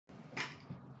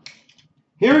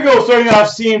Here we go, starting off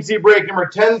CNC break number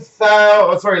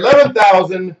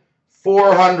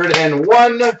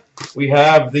 11,401. We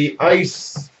have the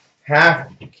ice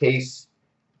half case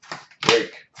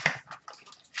break.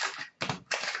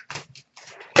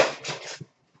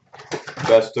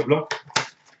 Best of luck.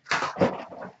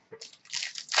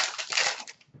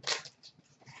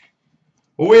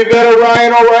 We've got a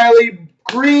Ryan O'Reilly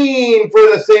green for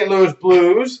the St. Louis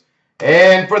Blues.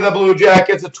 And for the Blue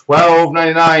Jackets, a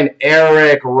 $12.99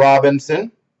 Eric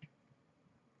Robinson.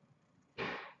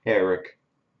 Eric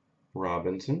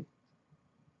Robinson.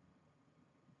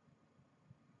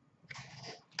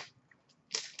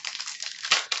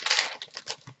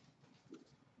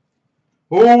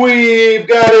 We've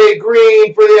got a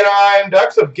green for the Anaheim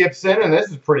Ducks of Gibson, and this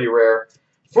is pretty rare.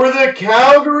 For the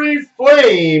Calgary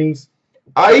Flames,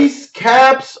 Ice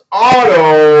Caps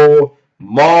Auto,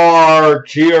 Mark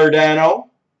Giordano.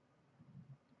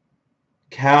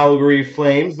 Calgary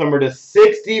Flames, number to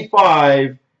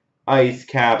 65, Ice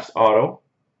Caps Auto.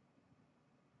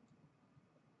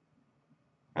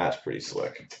 That's pretty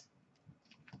slick.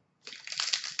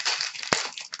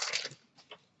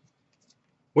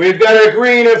 We've got a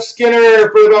green of Skinner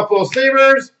for the Buffalo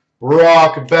Sabres.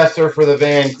 Brock Besser for the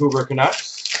Vancouver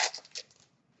Canucks.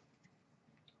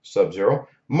 Sub-Zero.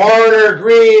 Marner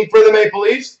green for the Maple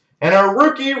Leafs. And a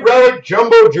rookie relic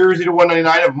jumbo jersey to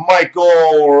 199 of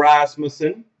Michael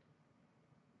Rasmussen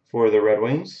for the Red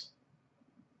Wings.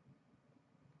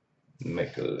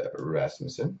 Michael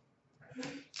Rasmussen.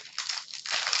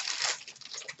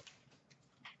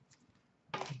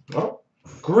 Oh.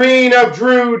 Green of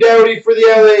Drew Doughty for the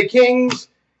LA Kings.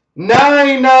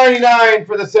 $9.99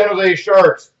 for the San Jose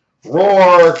Sharks.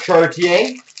 Roar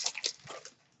Chartier.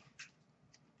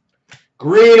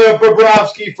 Green of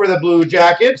Bobrovsky for the Blue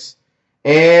Jackets.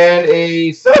 And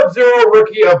a Sub-Zero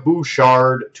rookie of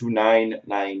Bouchard to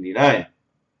 $9.99.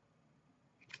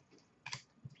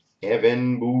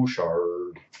 Evan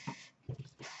Bouchard.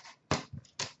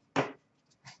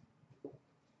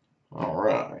 All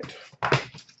right.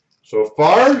 So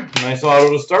far, nice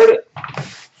auto to start it.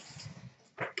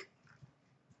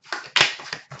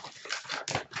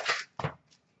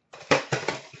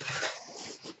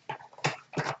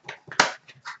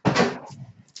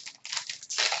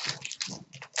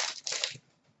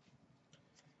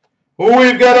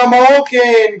 We've got a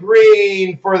Malkin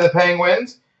green for the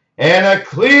Penguins. And a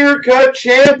clear-cut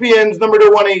champions, number to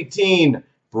 118,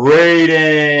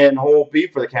 Braden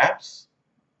Holtby for the Caps.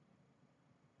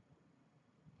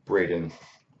 Braden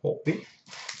Holtby.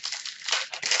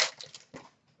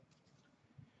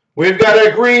 We've got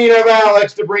a green of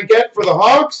Alex DeBrincat for the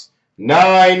Hawks.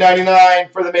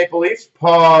 $9.99 for the Maple Leafs,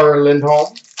 Par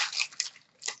Lindholm.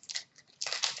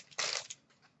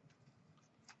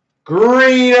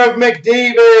 Green of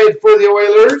McDavid for the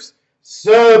Oilers.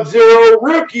 Sub-Zero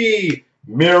rookie,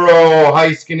 Miro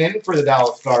Heiskanen for the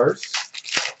Dallas Stars.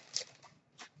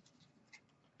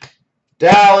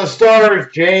 Dallas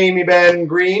Stars, Jamie Benn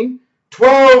Green.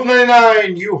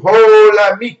 $12.99, Juho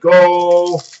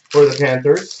Lammikko for the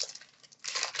Panthers.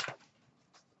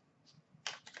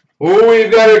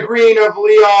 We've got a green of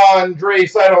Leon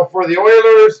Draisaitl for the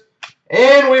Oilers.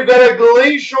 And we've got a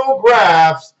glacial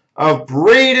graphs of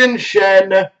Braden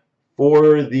Shen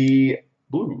for the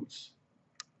Blues.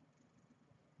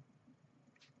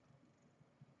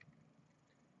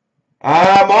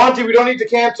 Monty, we don't need to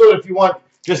cancel it if you want.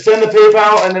 Just send the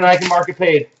PayPal and then I can mark it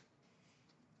paid.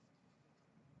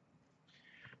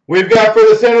 We've got for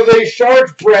the San Jose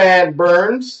Sharks, Brand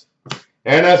Burns.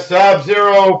 And a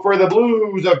Sub-Zero for the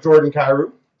Blues of Jordan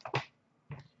Kyrou.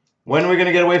 When are we going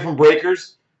to get away from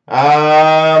breakers?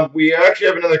 We actually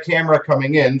have another camera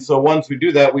coming in. So once we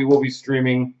do that, we will be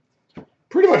streaming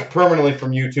pretty much permanently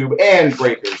from YouTube and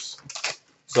breakers.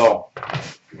 So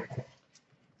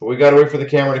but we got to wait for the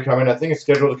camera to come in. I think it's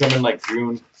scheduled to come in like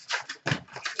June.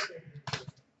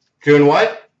 June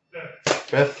what?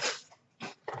 5th.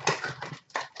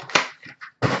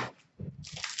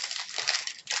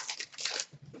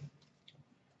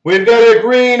 We've got a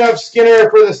green of Skinner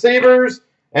for the Sabres.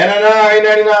 And a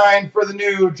 $9.99 for the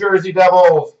New Jersey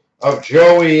Devils of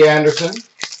Joey Anderson.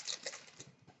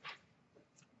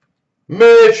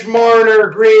 Mitch Marner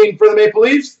green for the Maple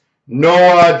Leafs.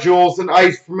 Noah Juleson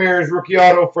Ice Premiers rookie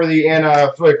auto for the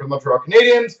Montreal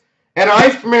Canadiens. And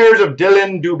Ice Premiers of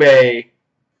Dylan Dubé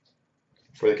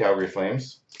for the Calgary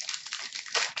Flames.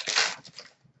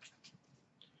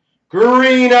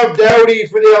 Green of Doughty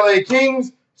for the LA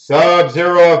Kings.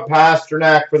 Sub-Zero of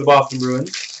Pasternak for the Boston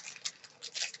Bruins.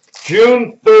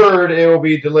 June 3rd, it will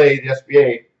be delayed, the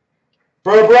SBA.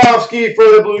 Bobrovsky for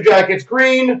the Blue Jackets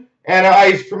green. And an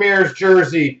Ice Premiers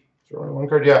jersey. Is there only one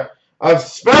card? Yeah. of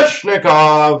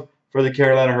Svechnikov for the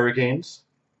Carolina Hurricanes.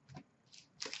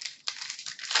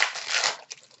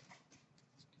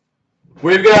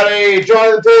 We've got a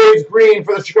Jonathan Toews green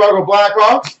for the Chicago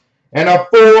Blackhawks. And a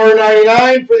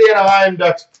 $4.99 for the Anaheim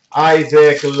Ducks,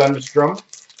 Isaac Lundstrom.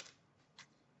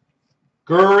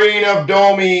 Green of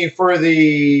Domi for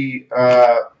the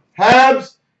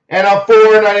Habs. And a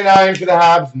 $4.99 for the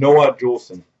Habs, Noah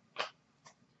Juleson.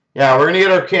 Yeah, we're going to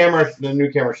get our camera, the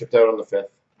new camera shipped out on the 5th.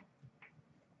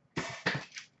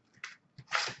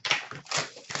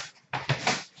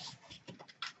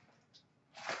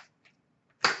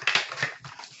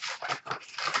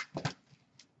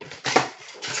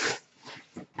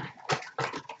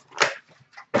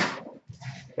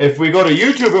 If we go to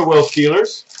YouTube, it will,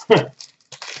 Steelers.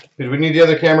 Because we need the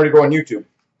other camera to go on YouTube.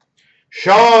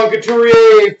 Sean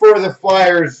Couturier for the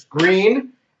Flyers,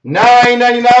 green.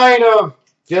 $9.99 of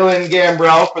Dylan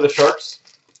Gambrell for the Sharks.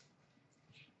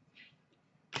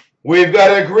 We've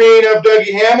got a green of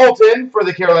Dougie Hamilton for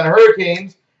the Carolina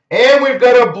Hurricanes. And we've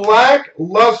got a black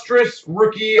lustrous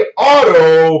rookie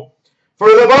auto for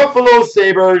the Buffalo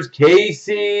Sabres,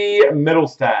 Casey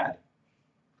Mittelstadt.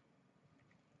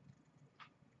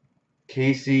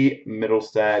 Casey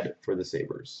Mittelstadt for the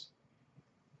Sabres.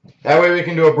 That way we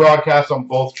can do a broadcast on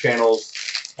both channels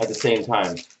at the same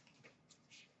time.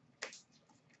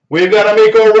 We've got a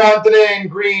Mikko Rantanen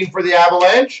green for the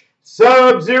Avalanche.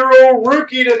 Sub-Zero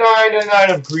rookie to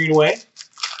 $9.99 of Greenway.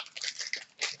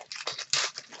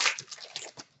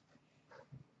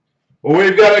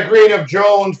 We've got a green of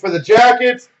Jones for the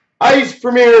Jackets. Ice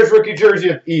Premier's rookie jersey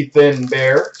of Ethan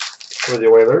Bear for the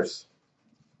Oilers.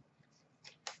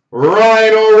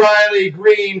 Ryan O'Reilly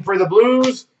green for the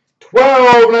Blues.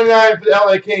 $12.99 for the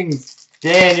LA Kings,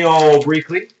 Daniel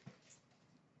Breakley.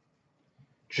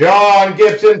 John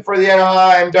Gibson for the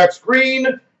Anaheim Ducks green.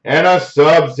 And a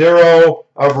Sub-Zero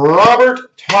of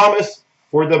Robert Thomas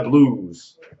for the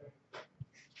Blues.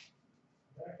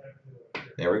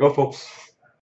 There we go, folks.